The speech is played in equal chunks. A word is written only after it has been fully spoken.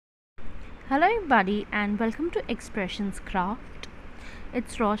Hello, everybody, and welcome to Expressions Craft.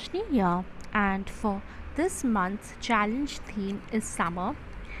 It's Roshni here, and for this month's challenge theme is summer.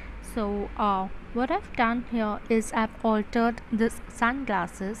 What I've done here is I've altered this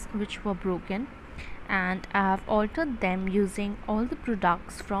sunglasses which were broken, and I've altered them using all the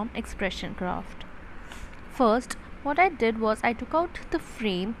products from Expression Craft. First, what I did was I took out the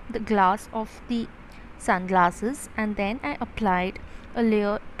frame, the glass of the sunglasses, and then I applied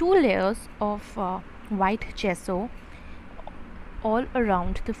two layers of white gesso all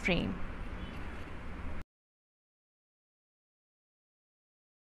around the frame.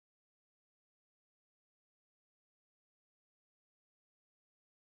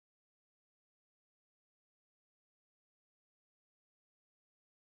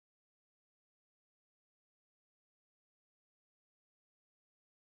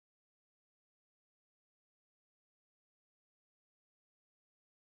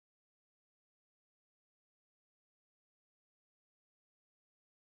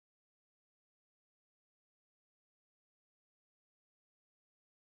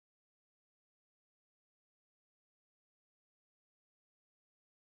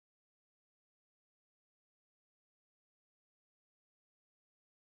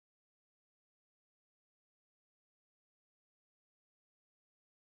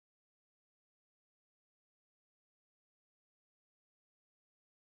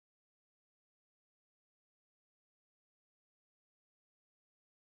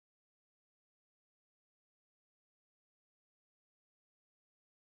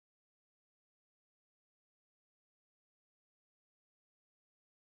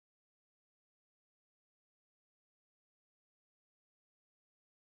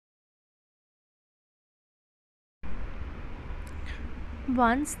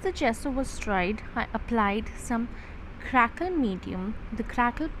 Once the gesso was dried, I applied some crackle medium, the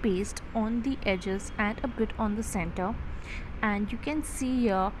crackle paste on the edges and a bit on the center, and you can see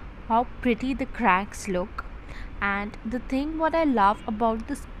here how pretty the cracks look. And the thing what I love about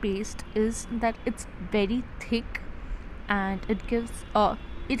this paste is that it's very thick, and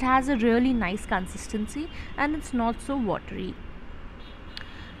it has a really nice consistency, and it's not so watery.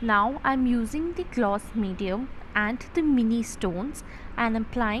 Now I'm using the gloss medium and the mini stones and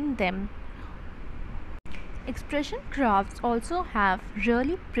applying them. Expression Crafts also have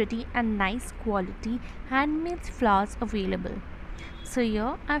really pretty and nice quality handmade flowers available. So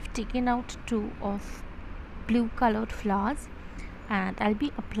here I've taken out two of blue colored flowers, and I'll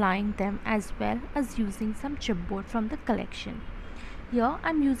be applying them as well as using some chipboard from the collection. Here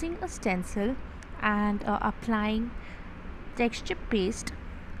I'm using a stencil and applying texture paste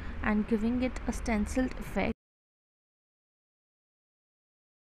and giving it a stenciled effect.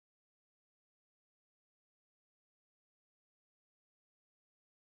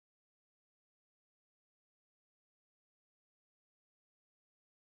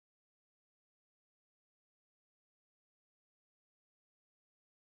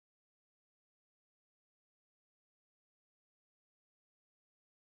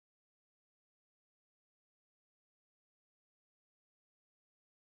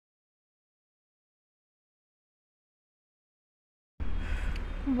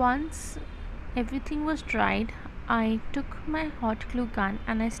 Once everything was dried, I took my hot glue gun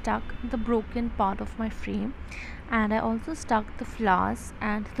and I stuck the broken part of my frame, and I also stuck the flowers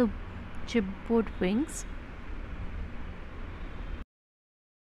and the chipboard wings.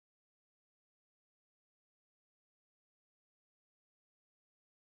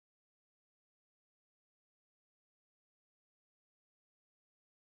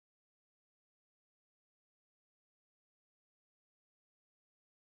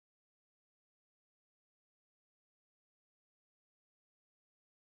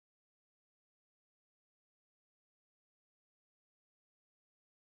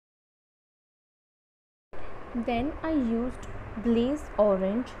 Then I used Blaze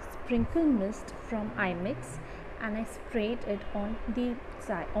Orange Sprinkle Mist from IMAX, and I sprayed it on the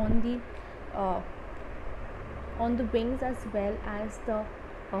side, on the wings as well as the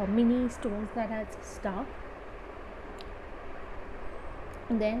mini stones that I had stuck.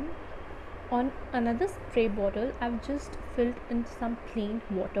 Then on another spray bottle I've just filled in some plain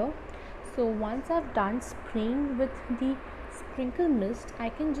water. So once I've done spraying with the sprinkle mist, I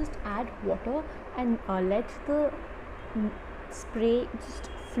can just add water and let the spray just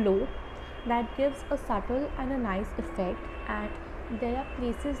flow. That gives a subtle and a nice effect. And there are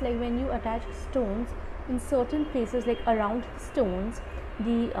places like when you attach stones, in certain places like around stones,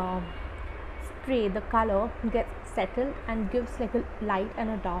 the spray, the color gets settled and gives like a light and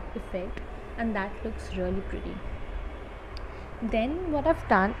a dark effect, and that looks really pretty. Then what I've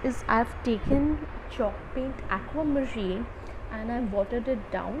done is I've taken chalk paint aquamarine and I've watered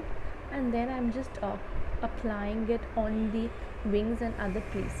it down, and then I'm just applying it on the wings and other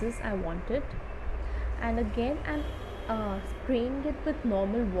places I want it. And again I'm spraying it with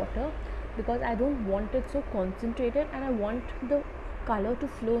normal water because I don't want it so concentrated, and I want the color to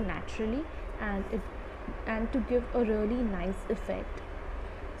flow naturally and to give a really nice effect.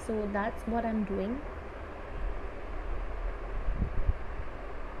 So that's what I'm doing.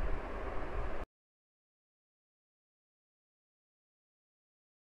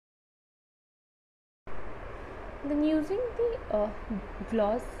 Then using the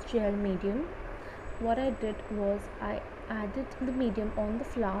gloss gel medium, what I did was I added the medium on the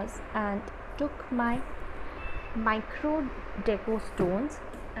flowers and took my micro deco stones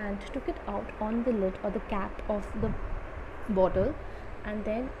and took it out on the lid or the cap of the bottle, and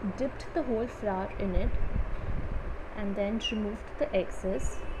then dipped the whole flower in it and then removed the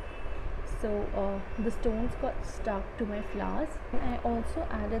excess. So the stones got stuck to my flowers. And I also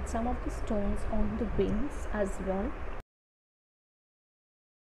added some of the stones on the wings as well.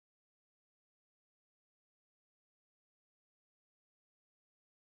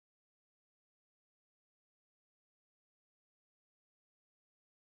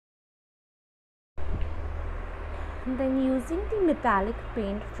 Then using the metallic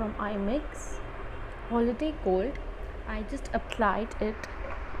paint from IMAX Holiday Gold, I just applied it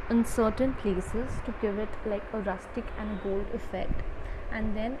in certain places to give it like a rustic and gold effect.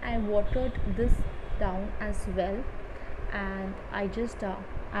 And then I watered this down as well, and I just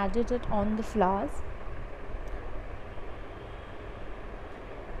added it on the flowers.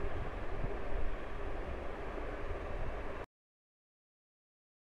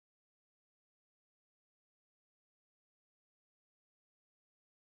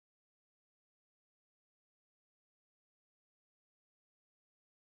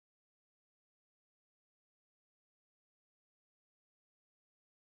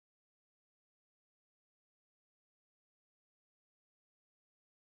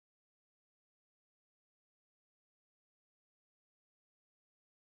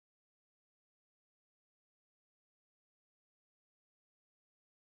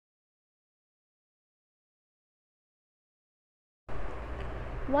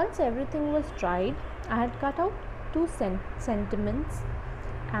 Once everything was dried, I had cut out two sentiments,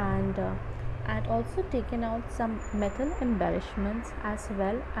 and I had also taken out some metal embellishments as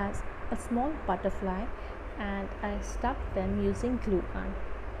well as a small butterfly, and I stuck them using glue gun.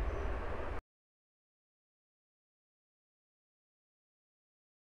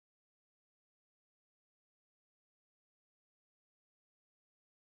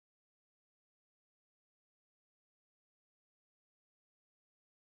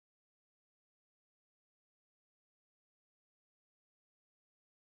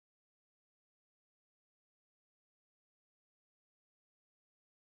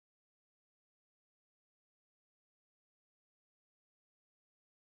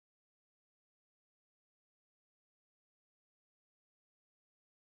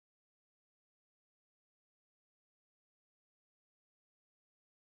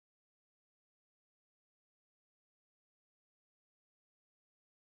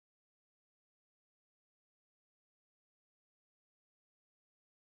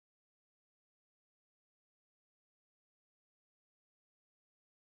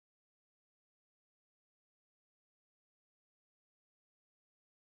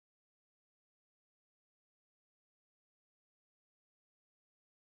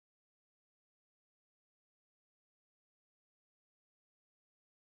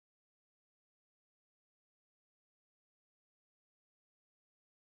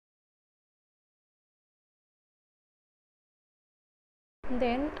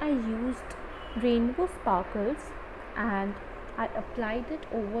 Then I used rainbow sparkles and I applied it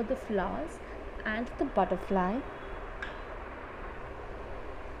over the flowers and the butterfly,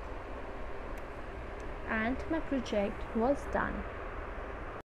 and my project was done.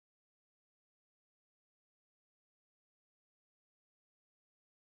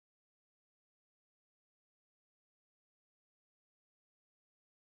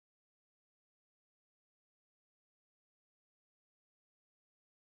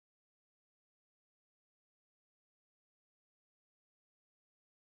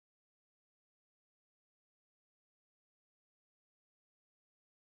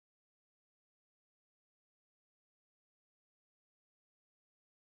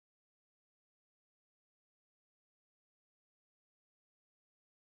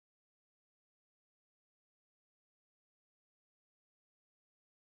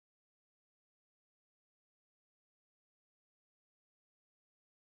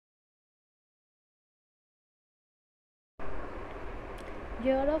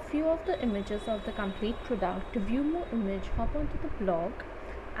 Here are a few of the images of the complete product. To view more image, hop onto the blog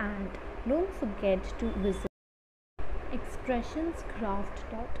and don't forget to visit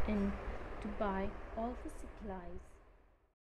expressionscraft.in to buy all the supplies.